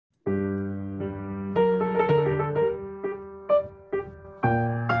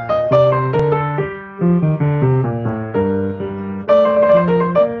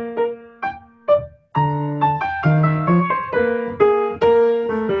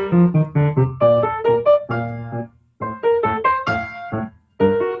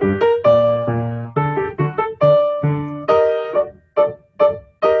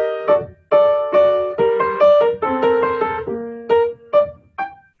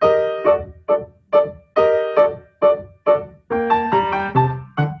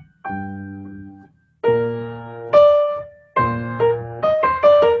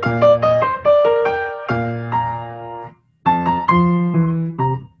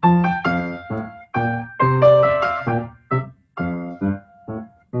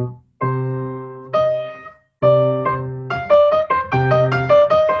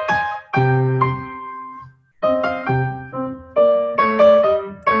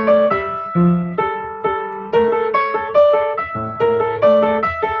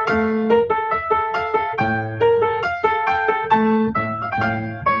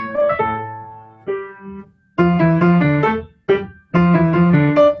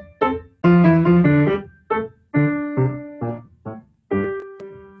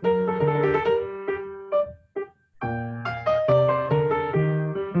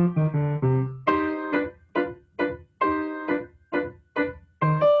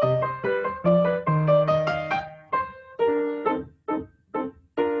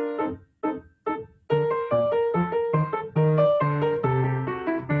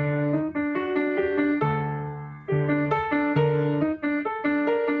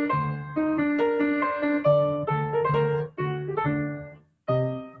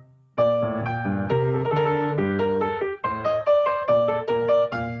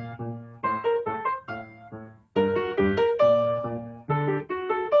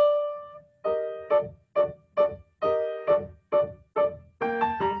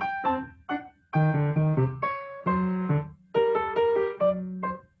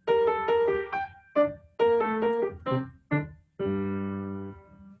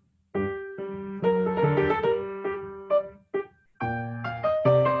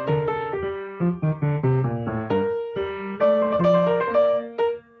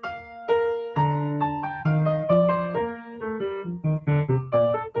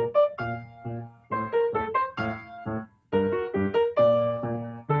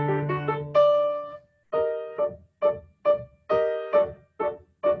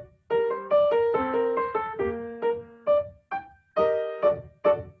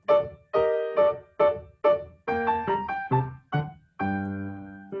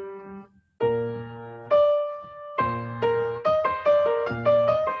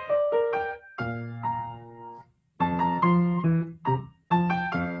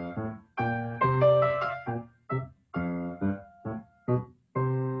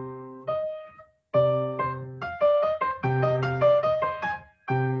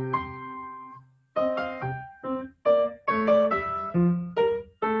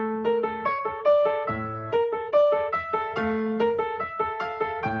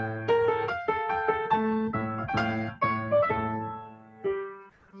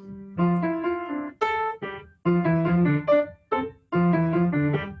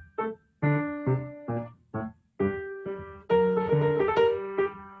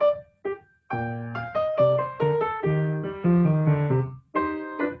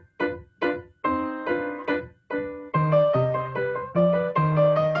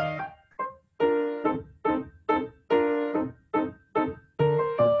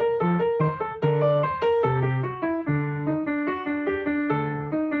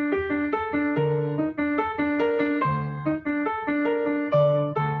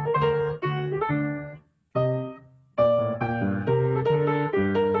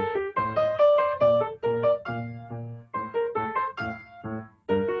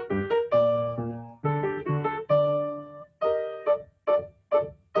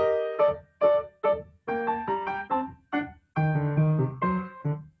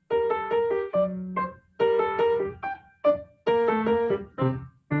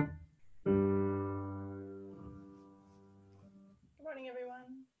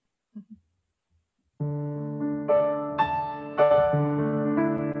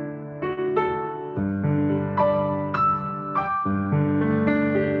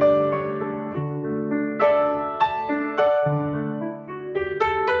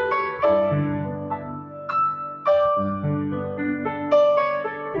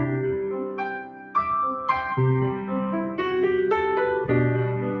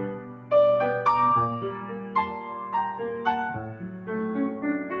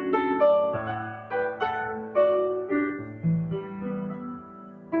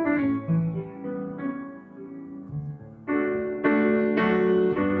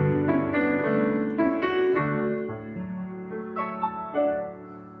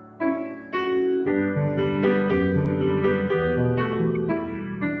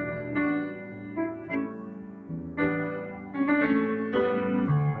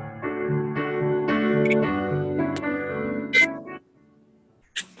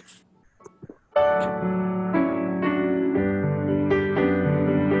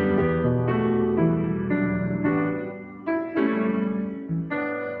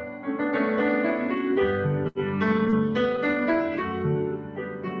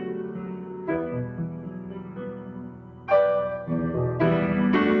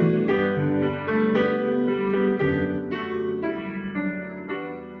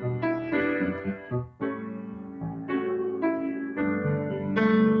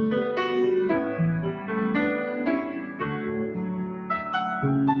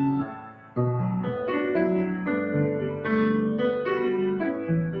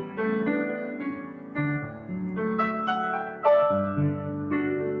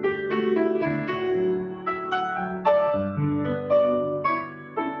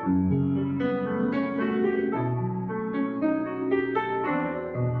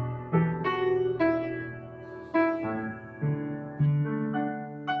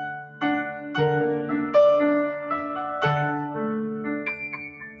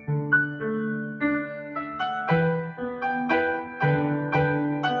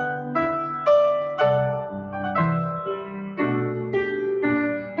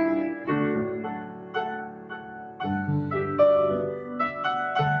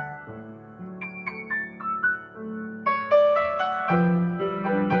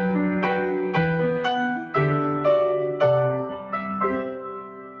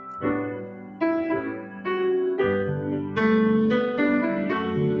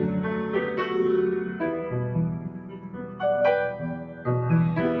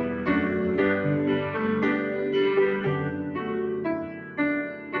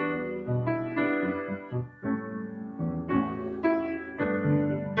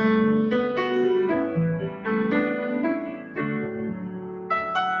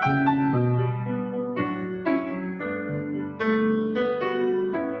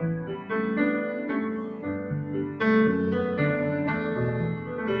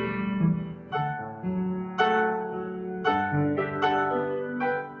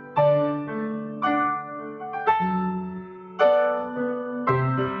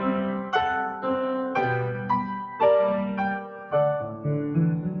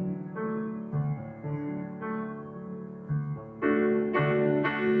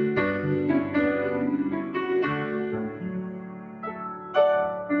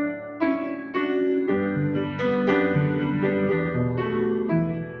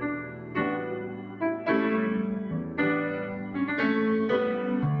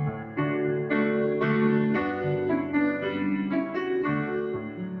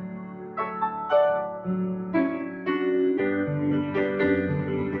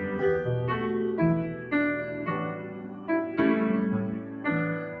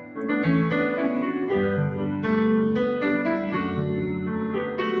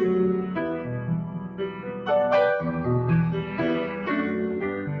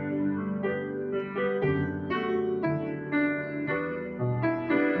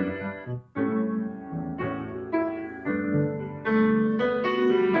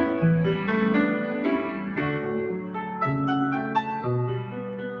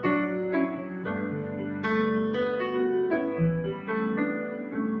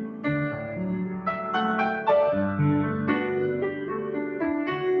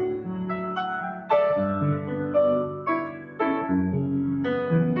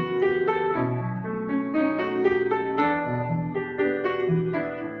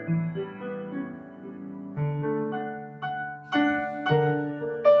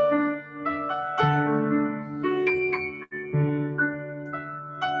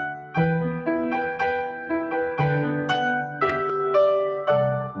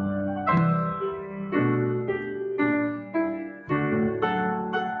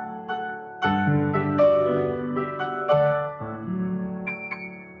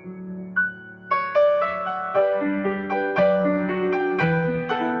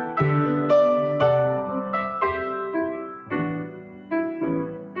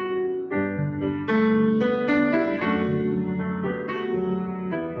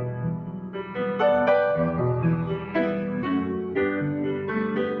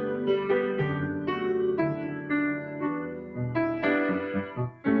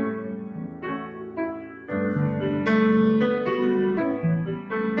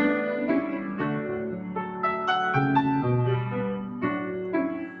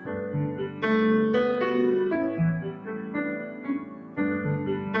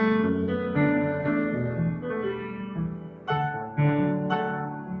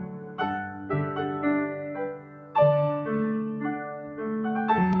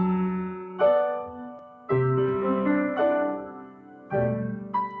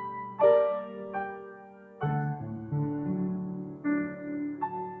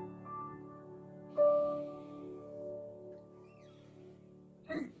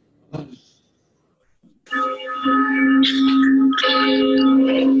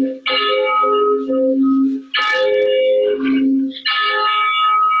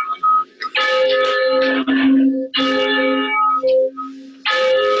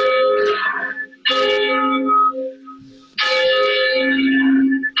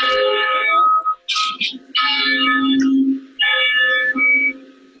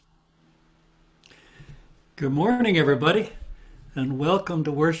Good morning, everybody, and welcome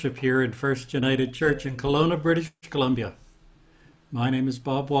to worship here at First United Church in Kelowna, British Columbia. My name is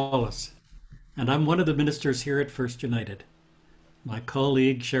Bob Wallace, and I'm one of the ministers here at First United. My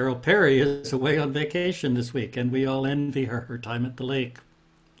colleague Cheryl Perry is away on vacation this week, and we all envy her time at the lake.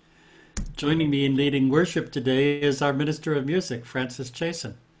 Joining me in leading worship today is our Minister of Music, Francis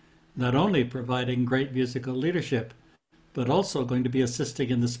Chasen, not only providing great musical leadership, but also going to be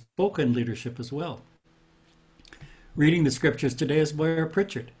assisting in the spoken leadership as well. Reading the scriptures today is Moira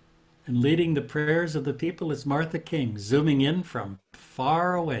Pritchard, and leading the prayers of the people is Martha King, zooming in from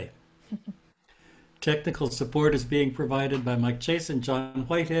far away. Technical support is being provided by Mike Chasen, John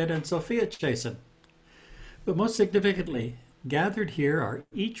Whitehead, and Sophia Chasen. But most significantly, gathered here are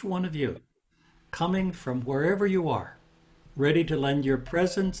each one of you, coming from wherever you are, ready to lend your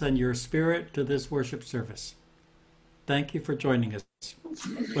presence and your spirit to this worship service. Thank you for joining us,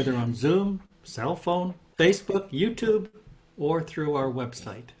 whether on Zoom, cell phone, Facebook, YouTube, or through our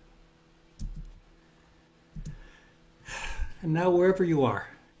website. And now, wherever you are,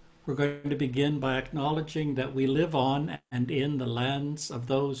 we're going to begin by acknowledging that we live on and in the lands of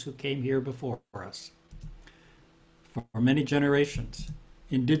those who came here before us. For many generations,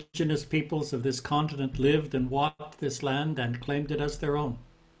 indigenous peoples of this continent lived and walked this land and claimed it as their own.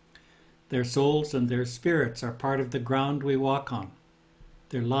 Their souls and their spirits are part of the ground we walk on.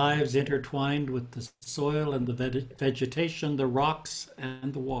 Their lives intertwined with the soil and the vegetation, the rocks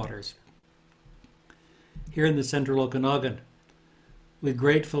and the waters. Here in the central Okanagan, we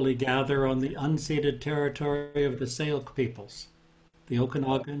gratefully gather on the unceded territory of the Syilx peoples, the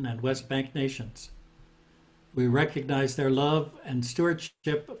Okanagan and West Bank nations. We recognize their love and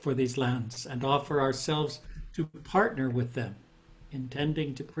stewardship for these lands and offer ourselves to partner with them in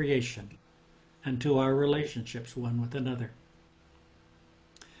tending to creation and to our relationships one with another.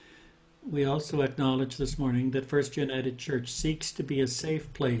 We also acknowledge this morning that First United Church seeks to be a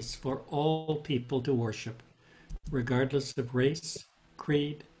safe place for all people to worship, regardless of race,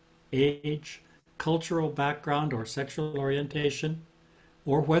 creed, age, cultural background, or sexual orientation,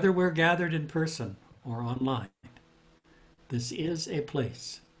 or whether we're gathered in person or online. This is a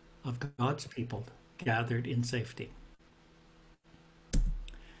place of God's people gathered in safety.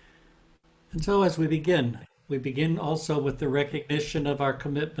 And so as we begin also with the recognition of our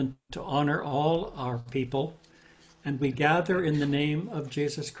commitment to honor all our people, and we gather in the name of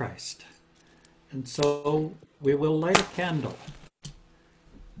Jesus Christ. And so we will light a candle,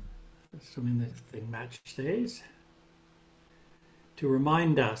 assuming the thing matches, to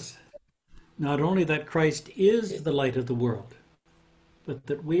remind us not only that Christ is the light of the world, but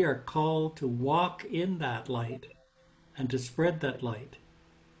that we are called to walk in that light and to spread that light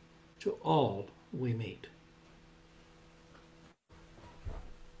to all we meet.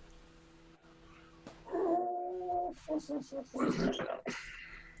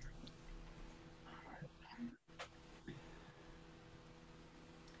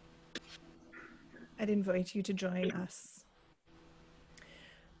 I'd invite you to join us.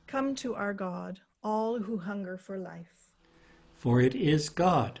 Come to our God, all who hunger for life. For it is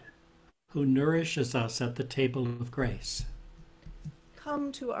God who nourishes us at the table of grace.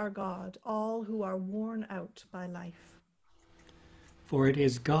 Come to our God, all who are worn out by life. For it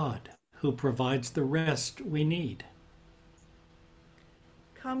is God who provides the rest we need.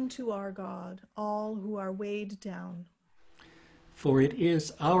 Come to our God, all who are weighed down. For it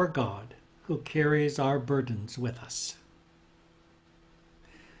is our God who carries our burdens with us.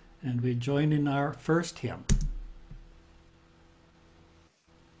 And we join in our first hymn.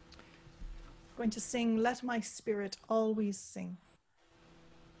 We're going to sing, Let My Spirit Always Sing.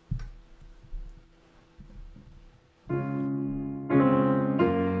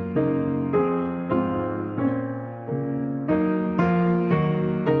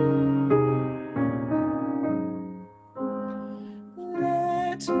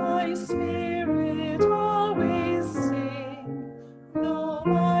 Let my spirit always sing, though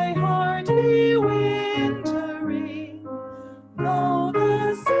my heart be wintering, though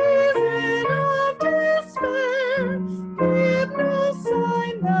the season of despair give no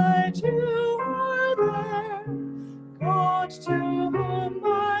sign that you are there. God, to whom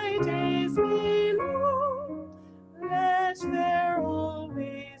my days belong, let there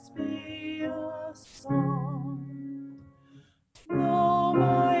always be a song. Though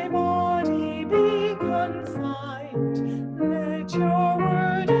my body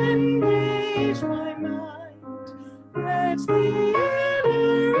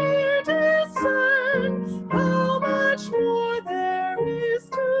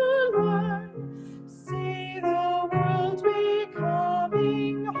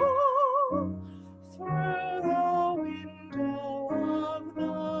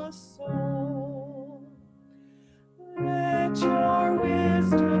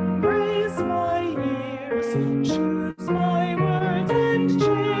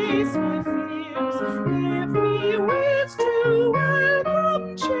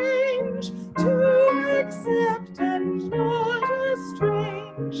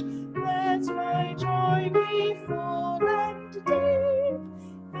Let my joy be full and deep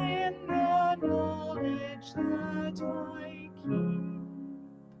in the knowledge that I keep.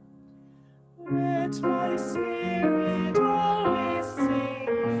 Let my spirit always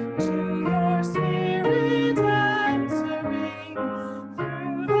sing to your spirit answering.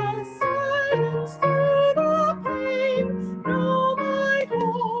 Through the silence, through the pain, no, my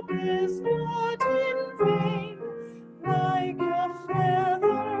hope is not in vain. Like a feather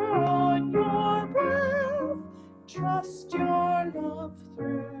on your breath, trust your love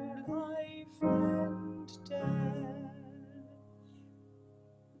through life and death.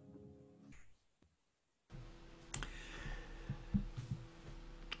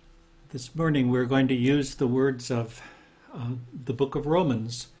 This morning we're going to use the words of the book of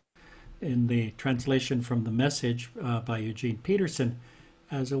Romans in the translation from the Message by Eugene Peterson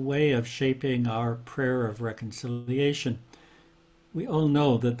as a way of shaping our prayer of reconciliation. We all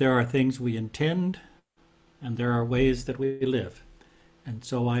know that there are things we intend and there are ways that we live. And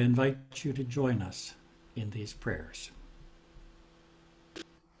so I invite you to join us in these prayers.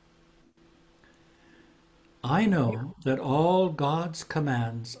 I know that all God's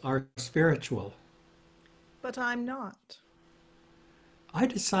commands are spiritual. But I'm not. I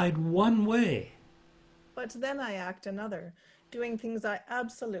decide one way. But then I act another, doing things I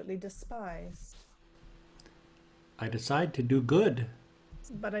absolutely despise. I decide to do good.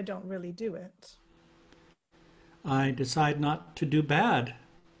 But I don't really do it. I decide not to do bad.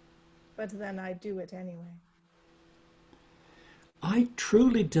 But then I do it anyway. I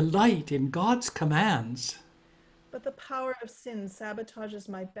truly delight in God's commands. But the power of sin sabotages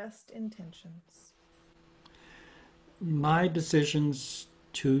my best intentions. My decisions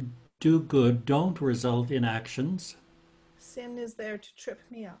to do good don't result in actions. Sin is there to trip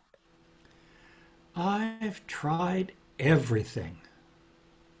me up. I've tried everything.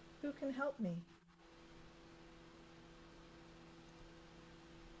 Who can help me?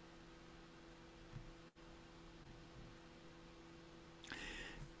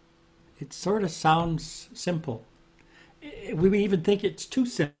 It sort of sounds simple. We even think it's too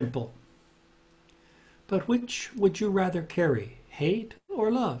simple. But which would you rather carry, hate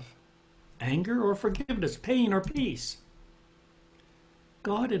or love, anger or forgiveness, pain or peace?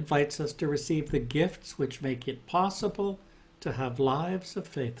 God invites us to receive the gifts which make it possible to have lives of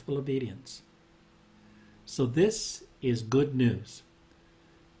faithful obedience. So this is good news.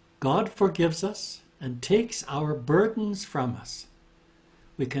 God forgives us and takes our burdens from us.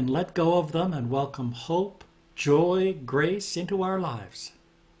 We can let go of them and welcome hope, joy, grace into our lives.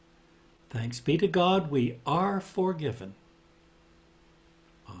 Thanks be to God, we are forgiven.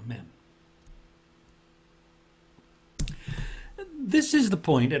 Amen. This is the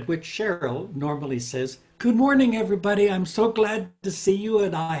point at which Cheryl normally says, "Good morning, everybody. I'm so glad to see you,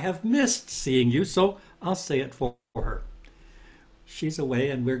 and I have missed seeing you," so I'll say it for her. She's away,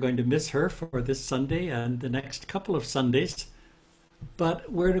 and we're going to miss her for this Sunday and the next couple of Sundays.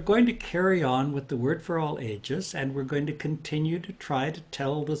 But we're going to carry on with the Word for All Ages, and we're going to continue to try to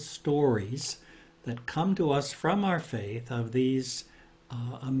tell the stories that come to us from our faith of these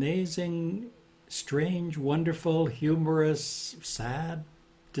amazing, strange, wonderful, humorous, sad,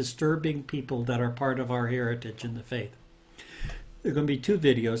 disturbing people that are part of our heritage in the faith. There are going to be two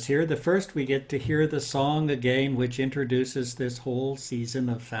videos here. The first, we get to hear the song again, which introduces this whole season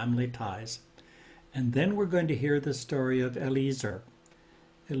of family ties. And then we're going to hear the story of Eliezer.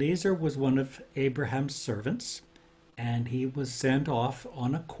 Eliezer was one of Abraham's servants, and he was sent off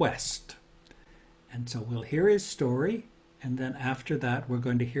on a quest. And so we'll hear his story, and then after that, we're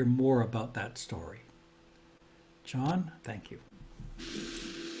going to hear more about that story. John, thank you.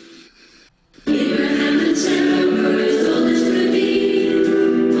 Abraham and Sarah were as old as could be,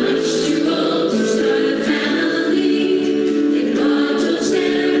 much too old to start a family. And God told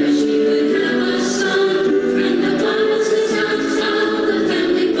Sarah she would have a son, and the promises of the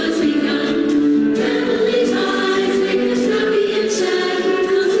family was begun. Family ties make us happy and sad,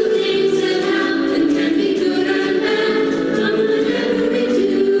 'cause the things that happen can be good and bad. But whatever we do,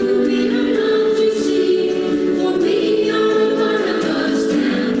 we are not to see, for we are a part of God's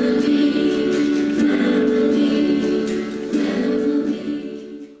family.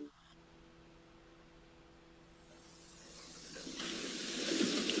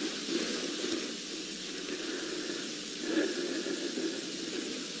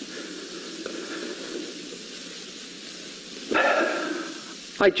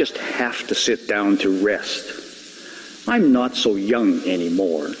 I just have to sit down to rest. I'm not so young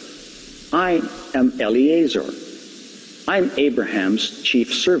anymore. I am Eliezer. I'm Abraham's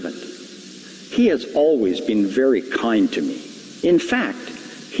chief servant. He has always been very kind to me. In fact,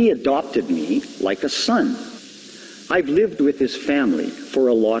 he adopted me like a son. I've lived with his family for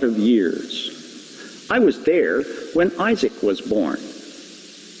a lot of years. I was there when Isaac was born.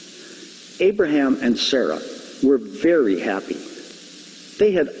 Abraham and Sarah were very happy.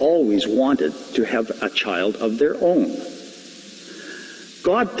 They had always wanted to have a child of their own.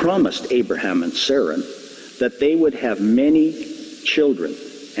 God promised Abraham and Sarah that they would have many children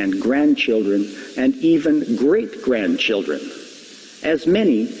and grandchildren and even great-grandchildren, as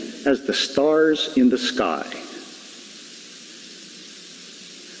many as the stars in the sky.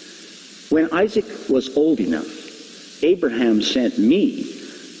 When Isaac was old enough, Abraham sent me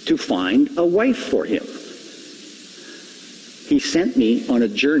to find a wife for him. He sent me on a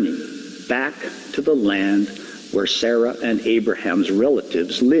journey back to the land where Sarah and Abraham's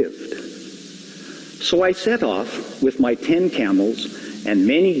relatives lived. So I set off with my 10 camels and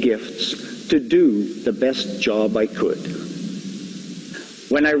many gifts to do the best job I could.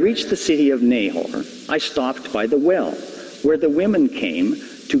 When I reached the city of Nahor, I stopped by the well where the women came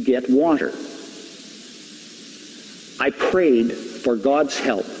to get water. I prayed for God's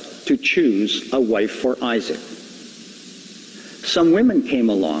help to choose a wife for Isaac. Some women came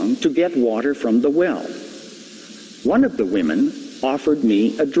along to get water from the well. One of the women offered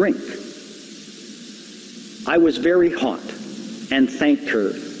me a drink. I was very hot and thanked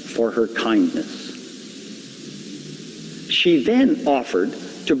her for her kindness. She then offered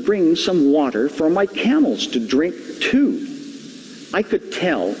to bring some water for my camels to drink too. I could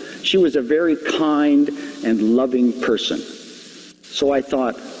tell she was a very kind and loving person. So I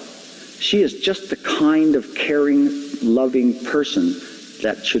thought, she is just the kind of caring, loving person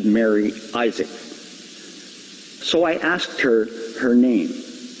that should marry Isaac. So I asked her her name.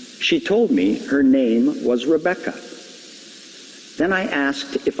 She told me her name was Rebecca. Then I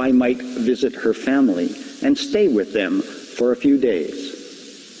asked if I might visit her family and stay with them for a few days.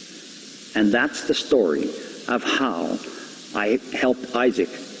 And that's the story of how I helped Isaac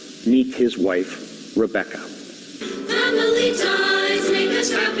meet his wife, Rebecca. Family ties make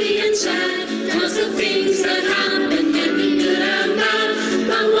us happy and sad. Tell the things that happen can be good and bad.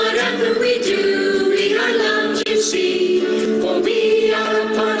 But whatever we do, we are loved, you see. For we are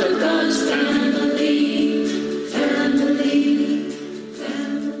a part of God's family. Family.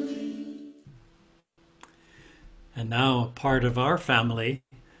 Family. And now, a part of our family,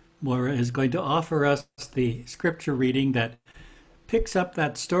 Maura is going to offer us the scripture reading that picks up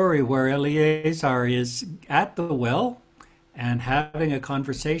that story where Eleazar is at the well and having a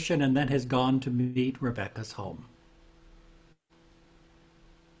conversation and then has gone to meet Rebecca's home.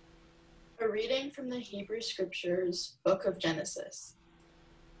 A reading from the Hebrew Scriptures, Book of Genesis.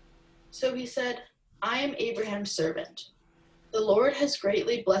 So he said, I am Abraham's servant. The Lord has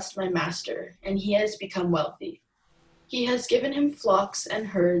greatly blessed my master, and he has become wealthy. He has given him flocks and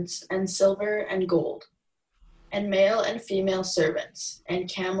herds, and silver and gold, and male and female servants, and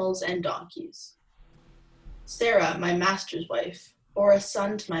camels and donkeys. Sarah, my master's wife, bore a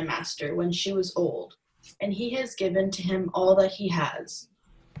son to my master when she was old, and he has given to him all that he has.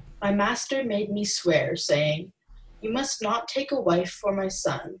 My master made me swear, saying, You must not take a wife for my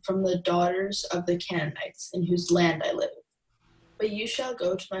son from the daughters of the Canaanites in whose land I live, but you shall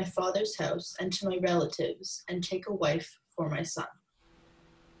go to my father's house and to my relatives and take a wife for my son.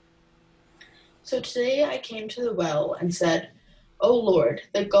 So today I came to the well and said, O Lord,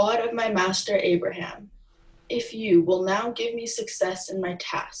 the God of my master Abraham, if you will now give me success in my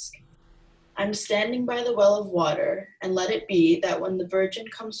task. I'm standing by the well of water, and let it be that when the virgin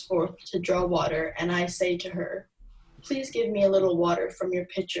comes forth to draw water, and I say to her, Please give me a little water from your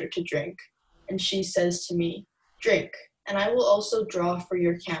pitcher to drink, and she says to me, Drink, and I will also draw for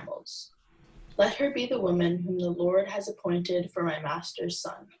your camels. Let her be the woman whom the Lord has appointed for my master's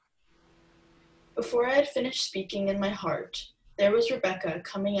son. Before I had finished speaking in my heart, there was Rebekah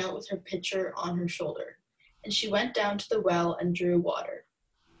coming out with her pitcher on her shoulder, and she went down to the well and drew water.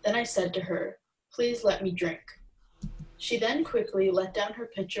 Then I said to her, Please let me drink. She then quickly let down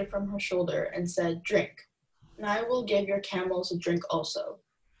her pitcher from her shoulder and said, Drink, and I will give your camels a drink also.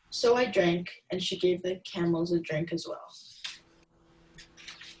 So I drank, and she gave the camels a drink as well.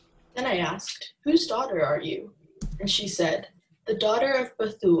 Then I asked, Whose daughter are you? And she said, The daughter of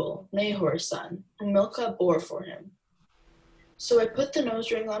Bethuel, Nahor's son, whom Milcah bore for him. So I put the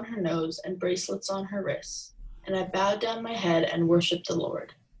nose ring on her nose and bracelets on her wrists, and I bowed down my head and worshipped the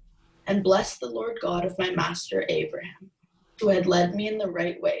Lord, and blessed the Lord God of my master Abraham, who had led me in the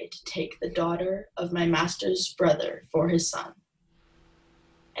right way to take the daughter of my master's brother for his son.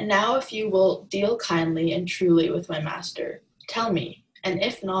 And now if you will deal kindly and truly with my master, tell me, and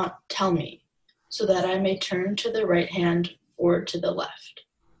if not, tell me, so that I may turn to the right hand or to the left.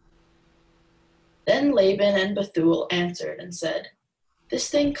 Then Laban and Bethuel answered and said, "This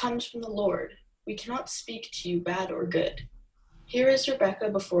thing comes from the Lord. We cannot speak to you bad or good. Here is Rebekah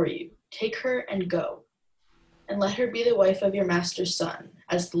before you. Take her and go, and let her be the wife of your master's son,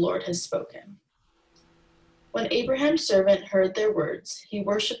 as the Lord has spoken." When Abraham's servant heard their words, he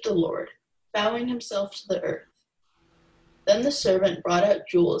worshipped the Lord, bowing himself to the earth. Then the servant brought out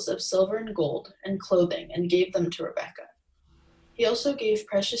jewels of silver and gold and clothing and gave them to Rebekah. He also gave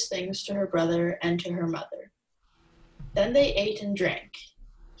precious things to her brother and to her mother. Then they ate and drank,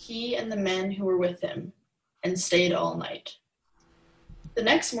 he and the men who were with him, and stayed all night. The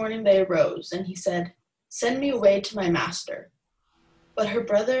next morning they arose, and he said, "Send me away to my master." But her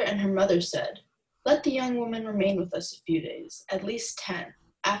brother and her mother said, "Let the young woman remain with us a few days, at least 10.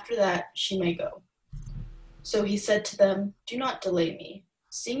 After that she may go." So he said to them, "Do not delay me,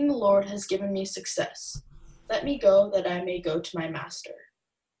 seeing the Lord has given me success. Let me go, that I may go to my master."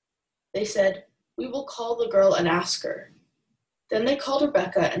 They said, "We will call the girl and ask her." Then they called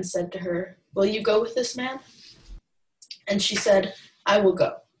Rebekah and said to her, "Will you go with this man?" And she said, "I will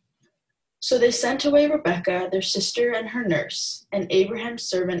go." So they sent away Rebekah, their sister, and her nurse, and Abraham's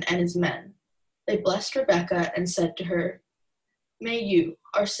servant and his men. They blessed Rebekah and said to her, "May you,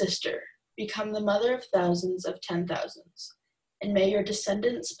 our sister, become the mother of thousands of 10,000s, and may your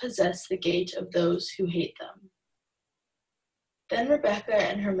descendants possess the gate of those who hate them." Then Rebekah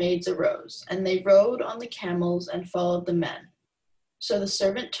and her maids arose, and they rode on the camels and followed the men. So the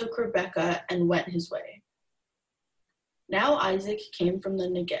servant took Rebekah and went his way. Now Isaac came from the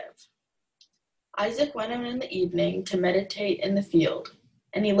Negev. Isaac went out in the evening to meditate in the field,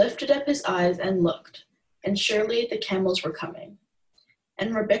 and he lifted up his eyes and looked, and surely the camels were coming.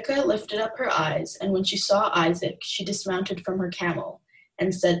 And Rebekah lifted up her eyes, and when she saw Isaac, she dismounted from her camel,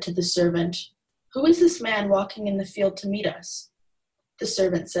 and said to the servant, "Who is this man walking in the field to meet us?" The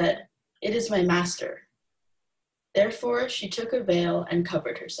servant said, "It is my master." Therefore she took a veil and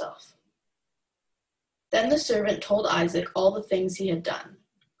covered herself. Then the servant told Isaac all the things he had done.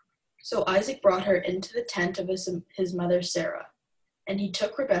 So Isaac brought her into the tent of his mother Sarah, and he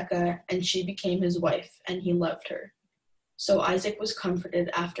took Rebekah, and she became his wife, and he loved her. So Isaac was comforted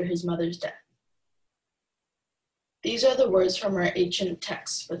after his mother's death. These are the words from our ancient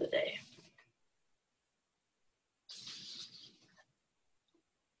text for the day.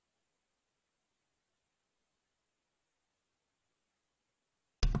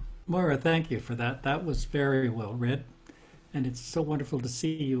 Maura, thank you for that. That was very well read, and it's so wonderful to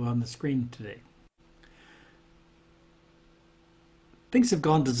see you on the screen today. Things have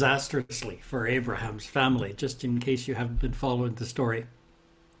gone disastrously for Abraham's family, just in case you haven't been following the story.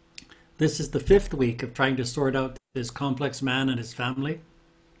 This is the 5th week of trying to sort out this complex man and his family.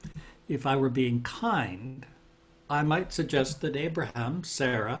 If I were being kind, I might suggest that Abraham,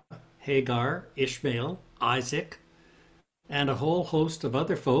 Sarah, Hagar, Ishmael, Isaac, and a whole host of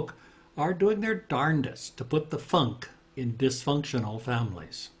other folk are doing their darndest to put the funk in dysfunctional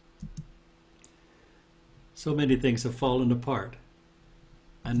families. So many things have fallen apart.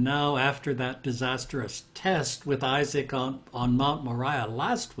 And now, after that disastrous test with Isaac on Mount Moriah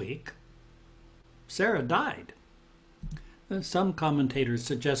last week, Sarah died. Some commentators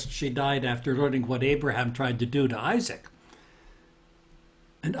suggest she died after learning what Abraham tried to do to Isaac.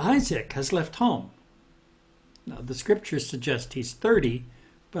 And Isaac has left home. Now, the scriptures suggest he's 30,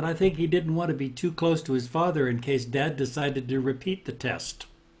 but I think he didn't want to be too close to his father in case Dad decided to repeat the test.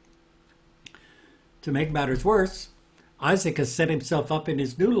 To make matters worse, Isaac has set himself up in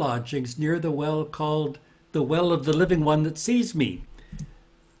his new lodgings near the well called the Well of the Living One that Sees Me.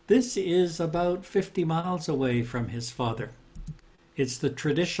 This is about 50 miles away from his father. It's the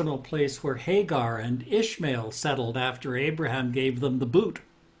traditional place where Hagar and Ishmael settled after Abraham gave them the boot.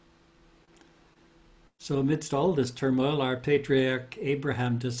 So amidst all this turmoil, our patriarch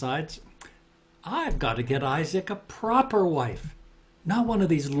Abraham decides, I've got to get Isaac a proper wife, not one of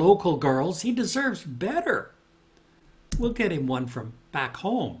these local girls. He deserves better. We'll get him one from back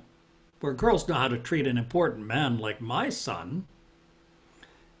home, where girls know how to treat an important man like my son.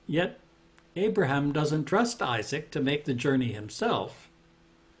 Yet Abraham doesn't trust Isaac to make the journey himself,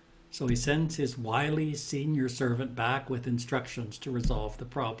 so he sends his wily senior servant back with instructions to resolve the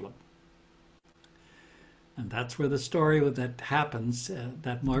problem. And that's where the story that happens,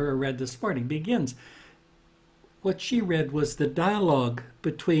 that Moira read this morning, begins. What she read was the dialogue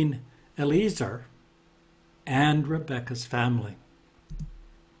between Eliezer and Rebekah's family.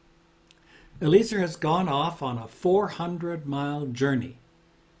 Eliezer has gone off on a 400-mile journey,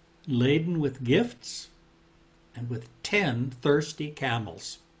 laden with gifts and with 10 thirsty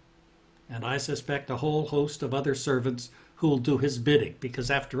camels. And I suspect a whole host of other servants who will do his bidding,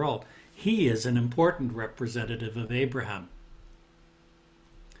 because after all, He is an important representative of Abraham.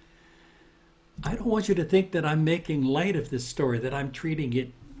 I don't want you to think that I'm making light of this story, that I'm treating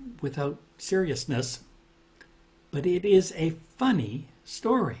it without seriousness, but it is a funny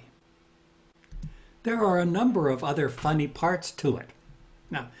story. There are a number of other funny parts to it.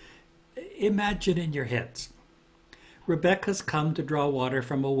 Now, imagine in your heads. Rebecca's come to draw water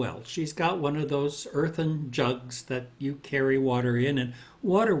from a well. She's got one of those earthen jugs that you carry water in, and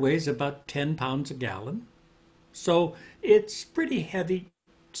water weighs about 10 pounds a gallon. So it's pretty heavy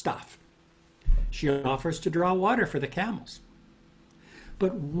stuff. She offers to draw water for the camels.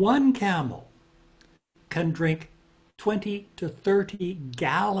 But one camel can drink 20 to 30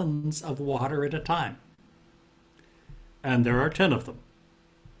 gallons of water at a time. And there are 10 of them.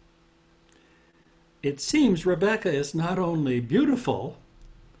 It seems Rebecca is not only beautiful,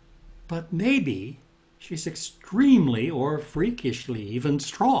 but maybe she's extremely or freakishly even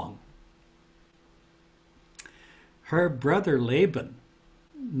strong. Her brother Laban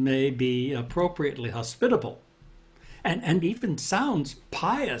may be appropriately hospitable and even sounds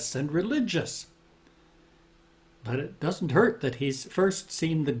pious and religious. But it doesn't hurt that he's first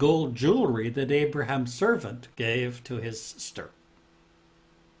seen the gold jewelry that Abraham's servant gave to his sister.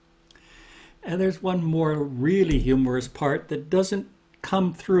 And there's one more really humorous part that doesn't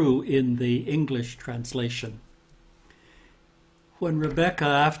come through in the English translation. When Rebecca,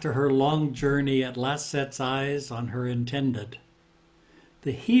 after her long journey, at last sets eyes on her intended,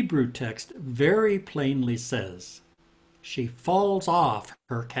 the Hebrew text very plainly says she falls off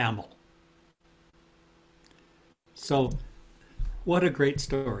her camel. So, what a great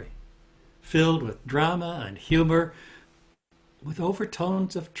story, filled with drama and humor, with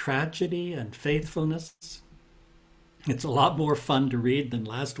overtones of tragedy and faithfulness. It's a lot more fun to read than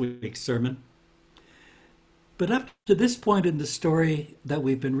last week's sermon. But up to this point in the story that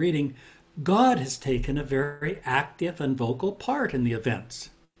we've been reading, God has taken a very active and vocal part in the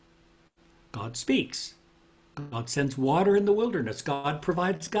events. God speaks. God sends water in the wilderness. God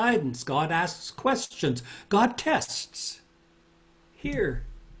provides guidance. God asks questions. God tests. Here,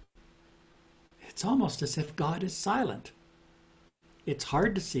 it's almost as if God is silent. It's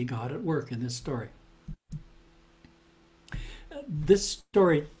hard to see God at work in this story. This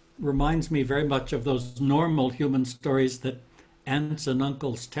story reminds me very much of those normal human stories that aunts and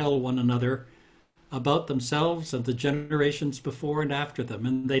uncles tell one another about themselves and the generations before and after them.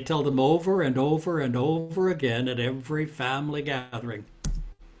 And they tell them over and over and over again at every family gathering.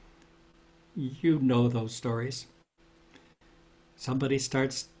 You know those stories. Somebody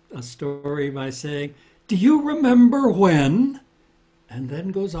starts a story by saying, "Do you remember when?" And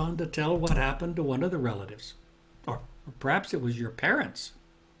then goes on to tell what happened to one of the relatives. Or perhaps it was your parents.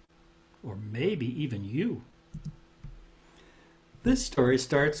 Or maybe even you. This story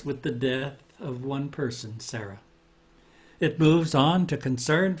starts with the death of one person, Sarah. It moves on to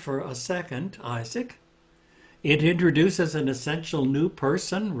concern for a second, Isaac. It introduces an essential new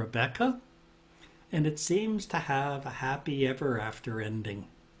person, Rebecca. And it seems to have a happy ever after ending.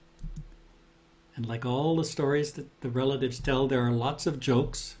 And like all the stories that the relatives tell, there are lots of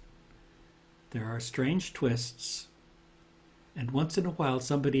jokes. There are strange twists. And once in a while,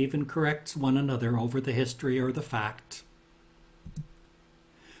 somebody even corrects one another over the history or the fact.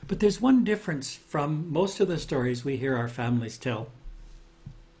 But there's one difference from most of the stories we hear our families tell.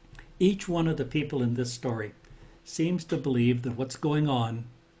 Each one of the people in this story seems to believe that what's going on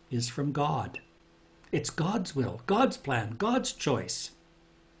is from God. It's God's will, God's plan, God's choice.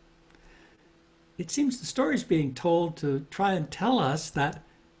 It seems the story is being told to try and tell us that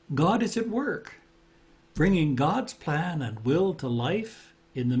God is at work, bringing God's plan and will to life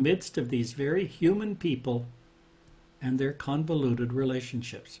in the midst of these very human people and their convoluted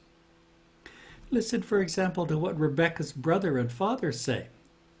relationships. Listen, for example, to what Rebecca's brother and father say.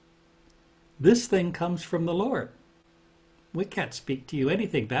 "This thing comes from the Lord. We can't speak to you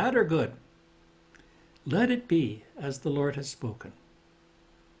anything bad or good. Let it be as the Lord has spoken."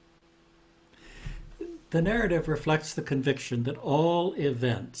 The narrative reflects the conviction that all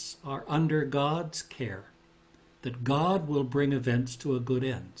events are under God's care, that God will bring events to a good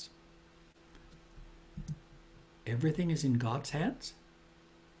end. Everything is in God's hands?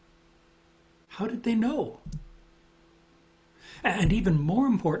 How did they know? And even more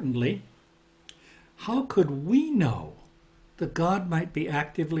importantly, how could we know that God might be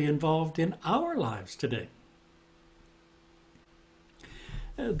actively involved in our lives today?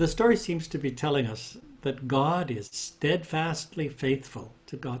 The story seems to be telling us that God is steadfastly faithful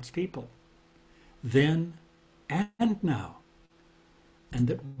to God's people, then and now, and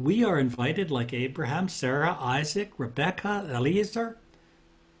that we are invited, like Abraham, Sarah, Isaac, Rebecca, Eliezer,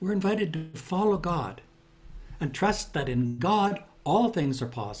 We're invited to follow God and trust that in God all things are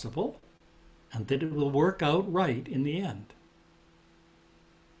possible and that it will work out right in the end.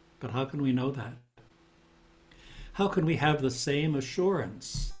 But how can we know that? How can we have the same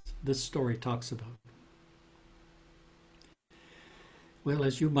assurance this story talks about? Well,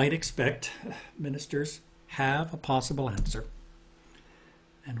 as you might expect, ministers have a possible answer.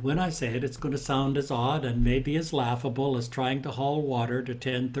 And when I say it, it's going to sound as odd and maybe as laughable as trying to haul water to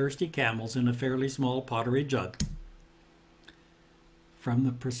 10 thirsty camels in a fairly small pottery jug. From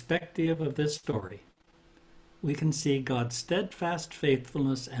the perspective of this story, we can see God's steadfast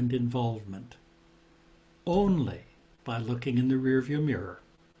faithfulness and involvement only by looking in the rearview mirror.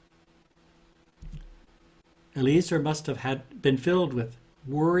 Eliezer must have been filled with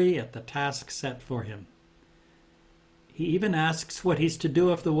worry at the task set for him. He even asks what he's to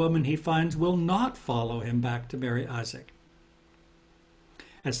do if the woman he finds will not follow him back to marry Isaac.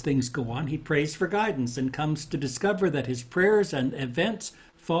 As things go on, he prays for guidance and comes to discover that his prayers and events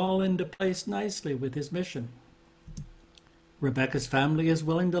fall into place nicely with his mission. Rebekah's family is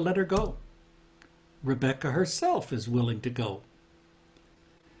willing to let her go. Rebekah herself is willing to go.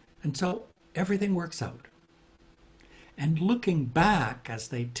 And so everything works out. And looking back as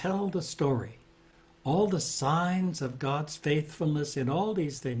they tell the story, all the signs of God's faithfulness in all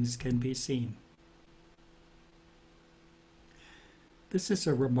these things can be seen. This is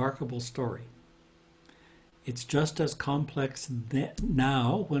a remarkable story. It's just as complex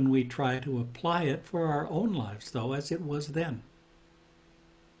now when we try to apply it for our own lives, though, as it was then.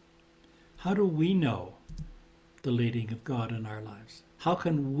 How do we know the leading of God in our lives? How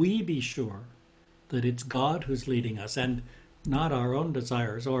can we be sure that it's God who's leading us and not our own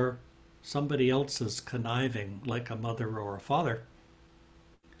desires or somebody else's conniving like a mother or a father?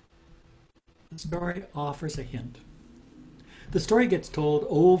 The story offers a hint. The story gets told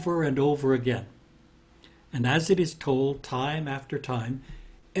over and over again. And as it is told time after time,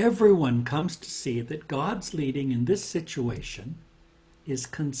 everyone comes to see that God's leading in this situation is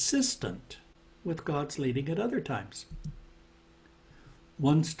consistent with God's leading at other times.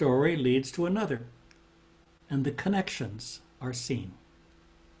 One story leads to another, and the connections are seen.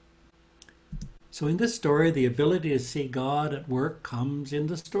 So in this story, the ability to see God at work comes in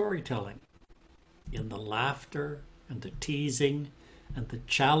the storytelling, in the laughter and the teasing and the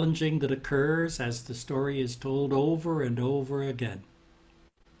challenging that occurs as the story is told over and over again.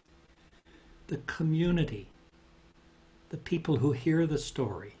 The community, the people who hear the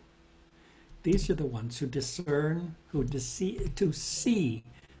story, these are the ones who discern, to see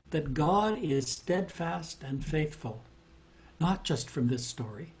that God is steadfast and faithful, not just from this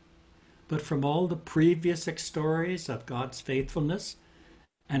story, but from all the previous stories of God's faithfulness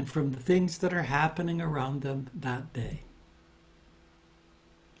and from the things that are happening around them that day.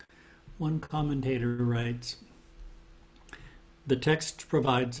 One commentator writes, "The text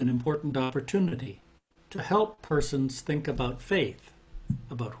provides an important opportunity to help persons think about faith,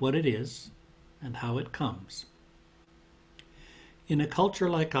 about what it is and how it comes. In a culture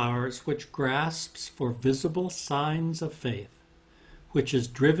like ours, which grasps for visible signs of faith, which is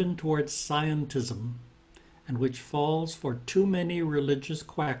driven towards scientism, and which falls for too many religious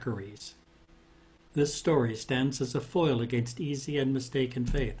quackeries, this story stands as a foil against easy and mistaken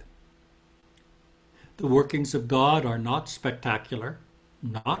faith. The workings of God are not spectacular,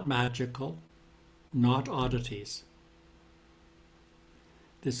 not magical, not oddities.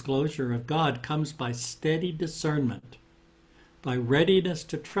 Disclosure of God comes by steady discernment, by readiness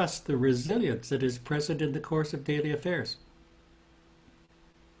to trust the resilience that is present in the course of daily affairs.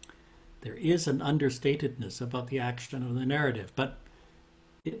 There is an understatedness about the action of the narrative, but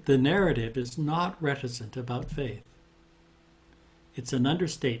the narrative is not reticent about faith. It's an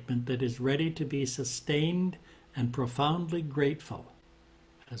understatement that is ready to be sustained and profoundly grateful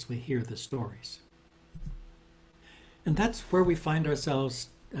as we hear the stories. And that's where we find ourselves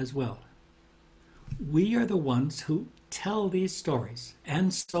as well. We are the ones who tell these stories,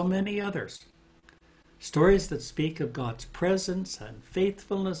 and so many others. Stories that speak of God's presence and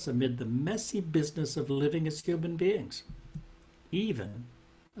faithfulness amid the messy business of living as human beings, even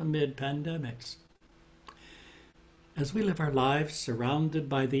amid pandemics. As we live our lives surrounded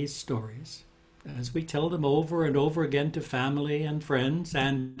by these stories, as we tell them over and over again to family and friends,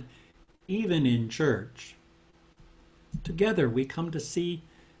 and even in church, together we come to see,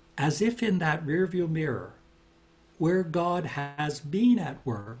 as if in that rearview mirror, where God has been at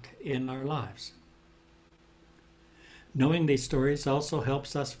work in our lives. Knowing these stories also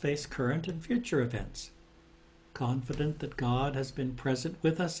helps us face current and future events, confident that God has been present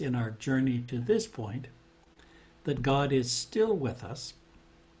with us in our journey to this point, that God is still with us,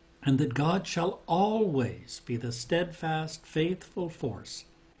 and that God shall always be the steadfast, faithful force,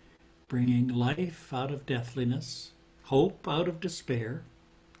 bringing life out of deathliness, hope out of despair,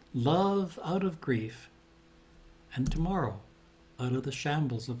 love out of grief, and tomorrow out of the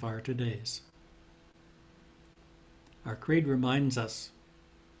shambles of our todays. Our creed reminds us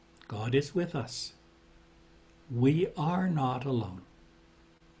God is with us. We are not alone.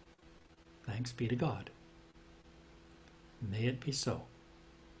 Thanks be to God. May it be so.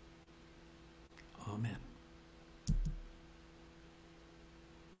 Amen.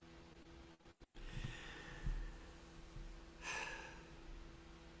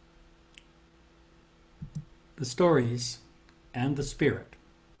 The stories and the Spirit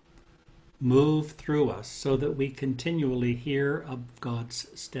move through us so that we continually hear of God's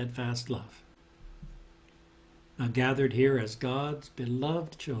steadfast love. Now, gathered here as God's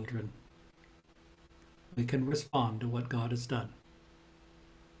beloved children, we can respond to what God has done.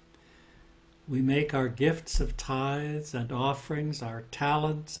 We make our gifts of tithes and offerings, our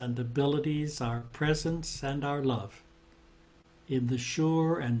talents and abilities, our presence and our love, in the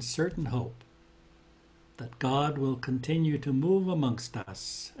sure and certain hope that God will continue to move amongst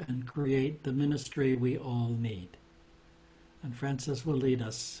us and create the ministry we all need. And Francis will lead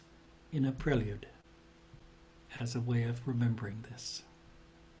us in a prelude as a way of remembering this.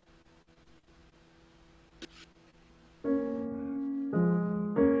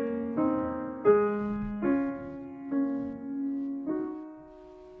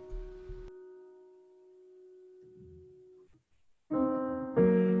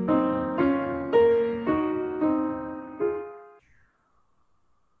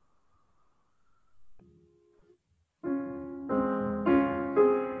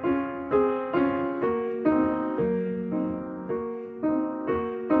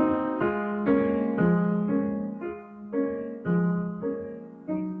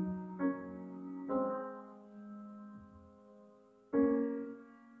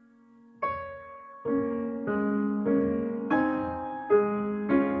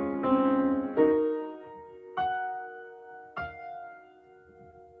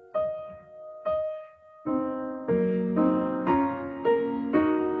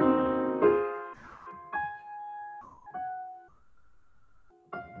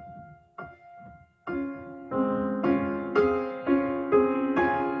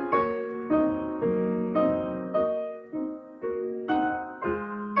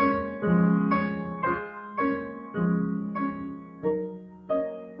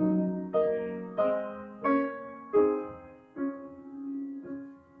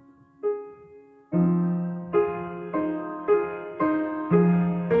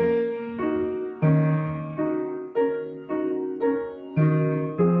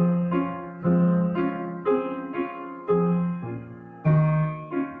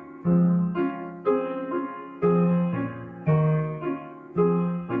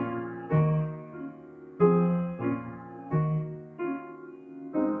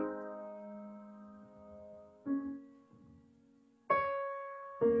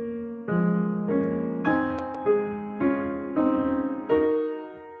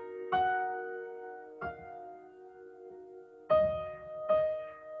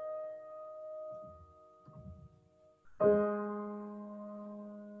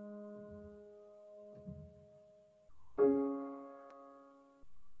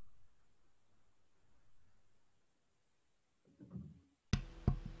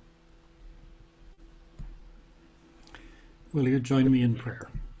 Will you join me in prayer?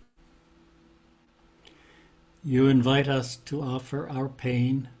 You invite us to offer our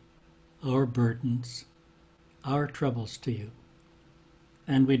pain, our burdens, our troubles to you,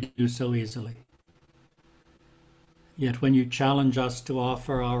 and we do so easily. Yet when you challenge us to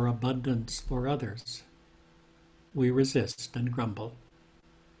offer our abundance for others, we resist and grumble.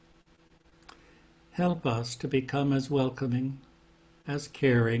 Help us to become as welcoming, as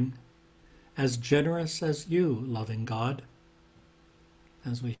caring, as generous as you, loving God,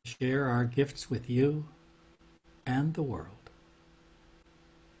 as we share our gifts with you and the world.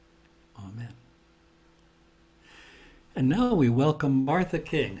 Amen. And now we welcome Martha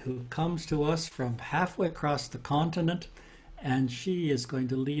King, who comes to us from halfway across the continent, and she is going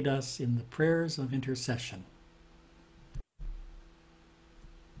to lead us in the prayers of intercession.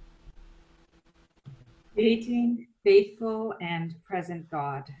 Creating, faithful, and present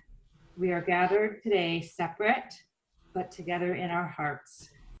God, we are gathered today separate, but together in our hearts.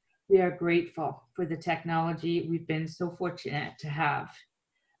 We are grateful for the technology we've been so fortunate to have,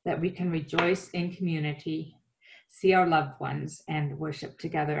 that we can rejoice in community, see our loved ones, and worship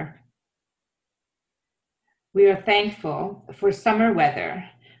together. We are thankful for summer weather,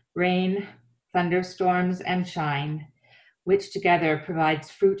 rain, thunderstorms, and shine, which together provides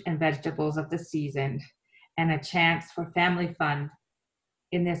fruit and vegetables of the season and a chance for family fun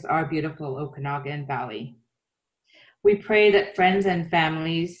in this our beautiful Okanagan Valley. We pray that friends and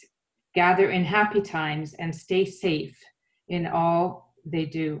families gather in happy times and stay safe in all they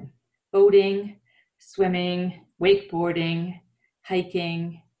do: boating, swimming, wakeboarding,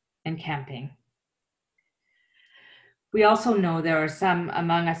 hiking, and camping. We also know there are some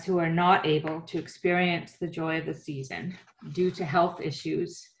among us who are not able to experience the joy of the season due to health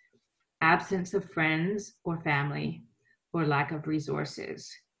issues, absence of friends or family, or lack of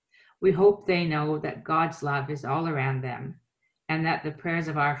resources. We hope they know that God's love is all around them and that the prayers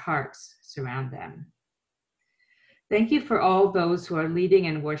of our hearts surround them. Thank you for all those who are leading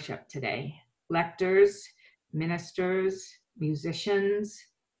in worship today: lectors, ministers, musicians,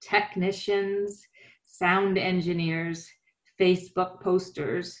 technicians, sound engineers, Facebook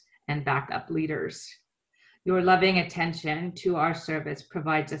posters, and backup leaders. Your loving attention to our service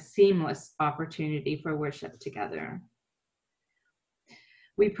provides a seamless opportunity for worship together.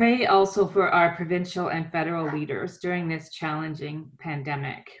 We pray also for our provincial and federal leaders during this challenging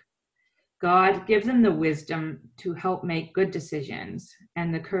pandemic. God, give them the wisdom to help make good decisions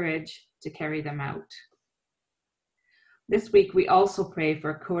and the courage to carry them out. This week, we also pray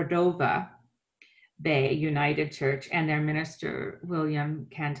for Cordova Bay United Church and their minister, William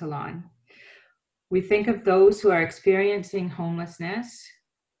Cantillon. We think of those who are experiencing homelessness,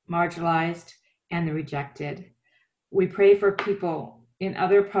 marginalized, and the rejected. We pray for people in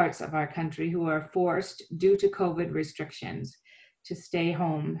other parts of our country who are forced, due to COVID restrictions, to stay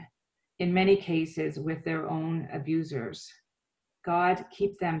home, in many cases with their own abusers. God,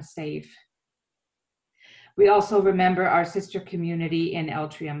 keep them safe. We also remember our sister community in El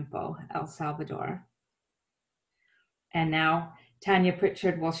Triunfo, El Salvador. And now, Tanya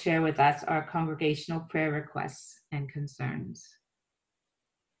Pritchard will share with us our congregational prayer requests and concerns.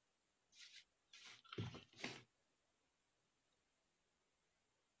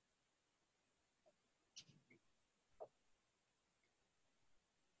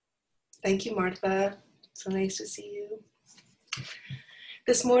 Thank you, Martha. So nice to see you.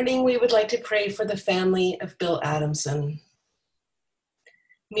 This morning, we would like to pray for the family of Bill Adamson,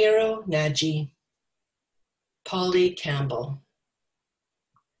 Miro Nagy, Polly Campbell,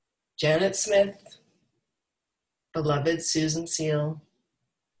 Janet Smith, beloved Susan Seal,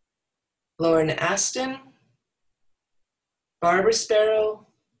 Lauren Aston, Barbara Sparrow,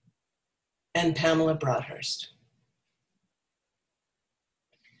 and Pamela Broadhurst.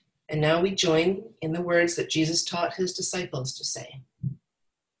 And now we join in the words that Jesus taught his disciples to say.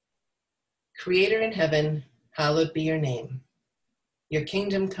 Creator in heaven, hallowed be your name. Your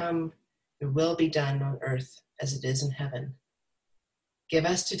kingdom come, your will be done on earth as it is in heaven. Give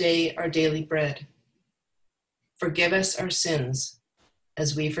us today our daily bread. Forgive us our sins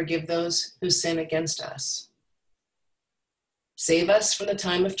as we forgive those who sin against us. Save us from the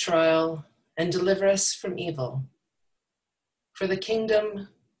time of trial and deliver us from evil. For the kingdom,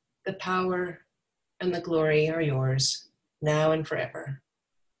 the power, and the glory are yours, now and forever.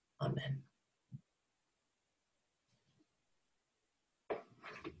 Amen.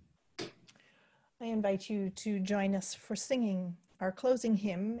 I invite you to join us for singing. Our closing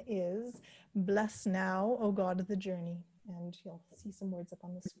hymn is Bless Now, O God of the Journey, and you'll see some words up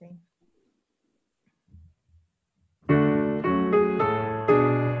on the screen.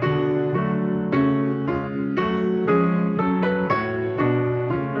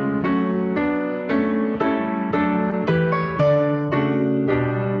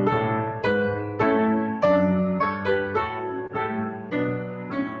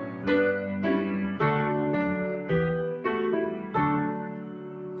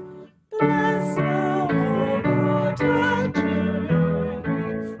 Bless now, O God, the journey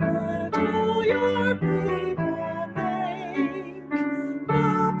that all your people make. The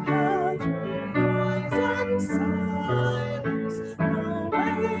path through noise and silence, the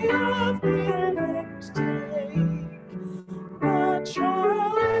way of perfect take. The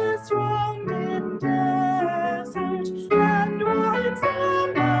trail is round in desert and winds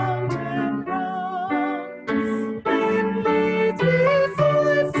the mountain round. It leads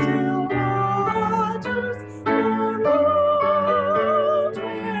beside still waters, the road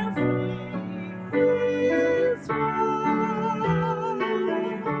where faith is found.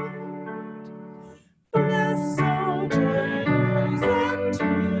 Bless sojourners and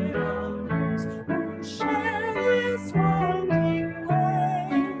heroes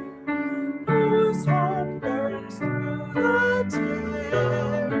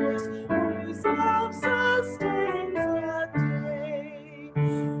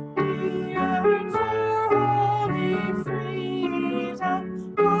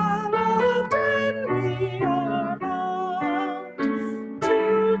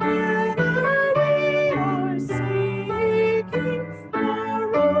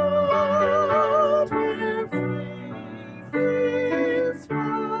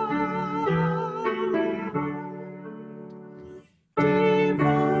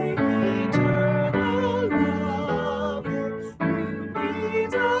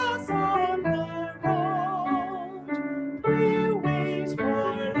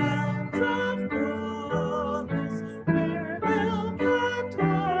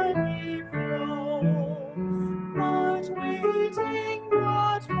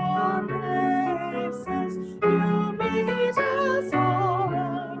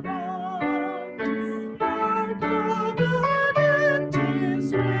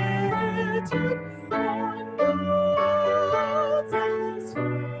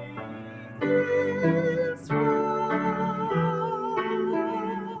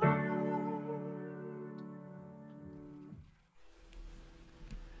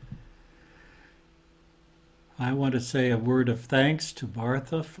to say a word of thanks to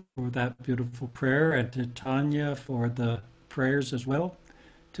Martha for that beautiful prayer, and to Tanya for the prayers as well,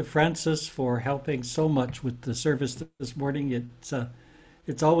 to Francis for helping so much with the service this morning.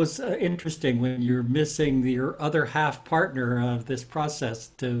 It's always interesting when you're missing your other half partner of this process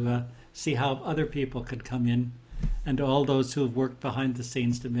to see how other people could come in, and to all those who have worked behind the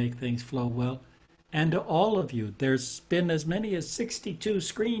scenes to make things flow well. And to all of you, there's been as many as 62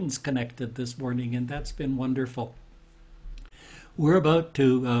 screens connected this morning, and that's been wonderful. We're about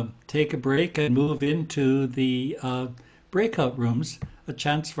to take a break and move into the breakout rooms, a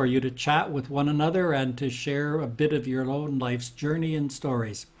chance for you to chat with one another and to share a bit of your own life's journey and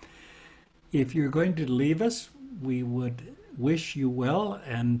stories. If you're going to leave us, we would wish you well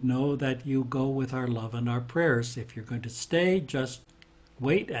and know that you go with our love and our prayers. If you're going to stay, just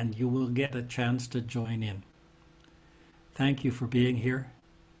wait and you will get a chance to join in. Thank you for being here.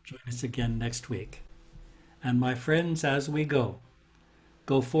 Join us again next week. And my friends, as we go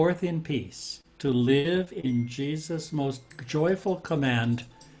forth in peace to live in Jesus' most joyful command,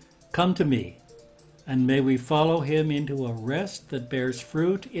 come to me, and may we follow him into a rest that bears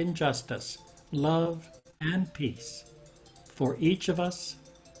fruit in justice, love, and peace for each of us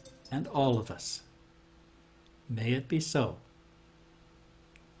and all of us. May it be so.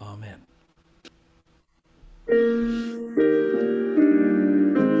 Amen.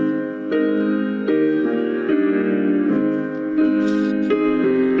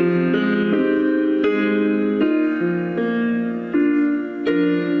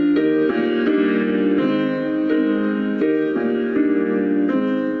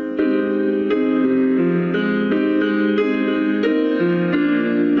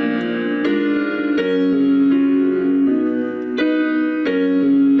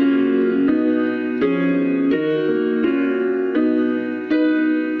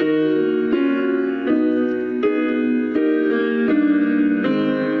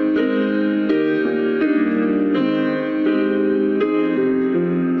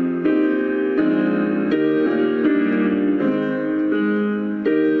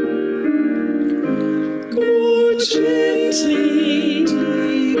 Go gently,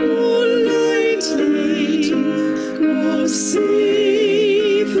 go lightly, go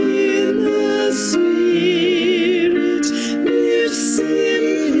safe in the Spirit. Live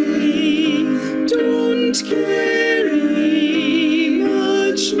simply, don't carry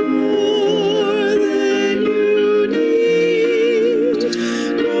much more than you need.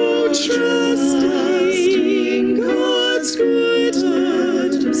 Go trusting God's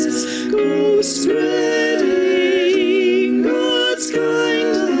goodness, go spreading God's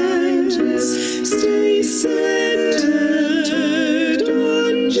kindness, stay centered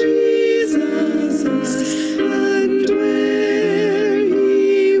on Jesus and where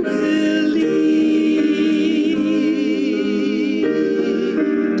he will lead.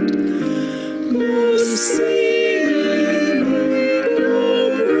 Go singing, go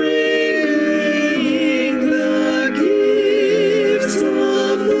bringing the gifts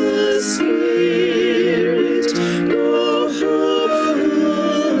of the Spirit. Go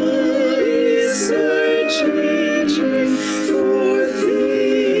hopefully searching for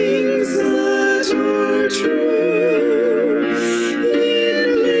things that are true. In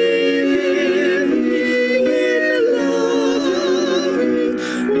living, in loving,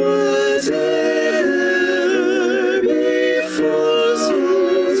 whatever befalls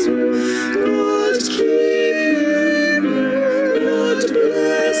you, God keep you, God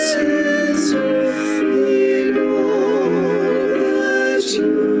bless you in all that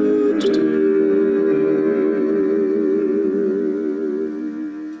you do.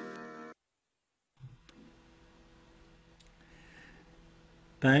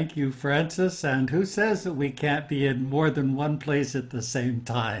 Thank you, Francis. And who says that we can't be in more than one place at the same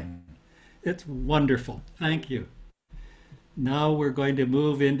time? It's wonderful. Thank you. Now we're going to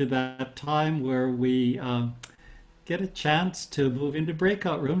move into that time where we get a chance to move into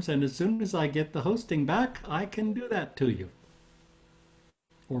breakout rooms. And as soon as I get the hosting back, I can do that to you,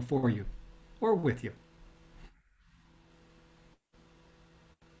 or for you, or with you.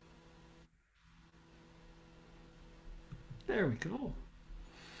 There we go.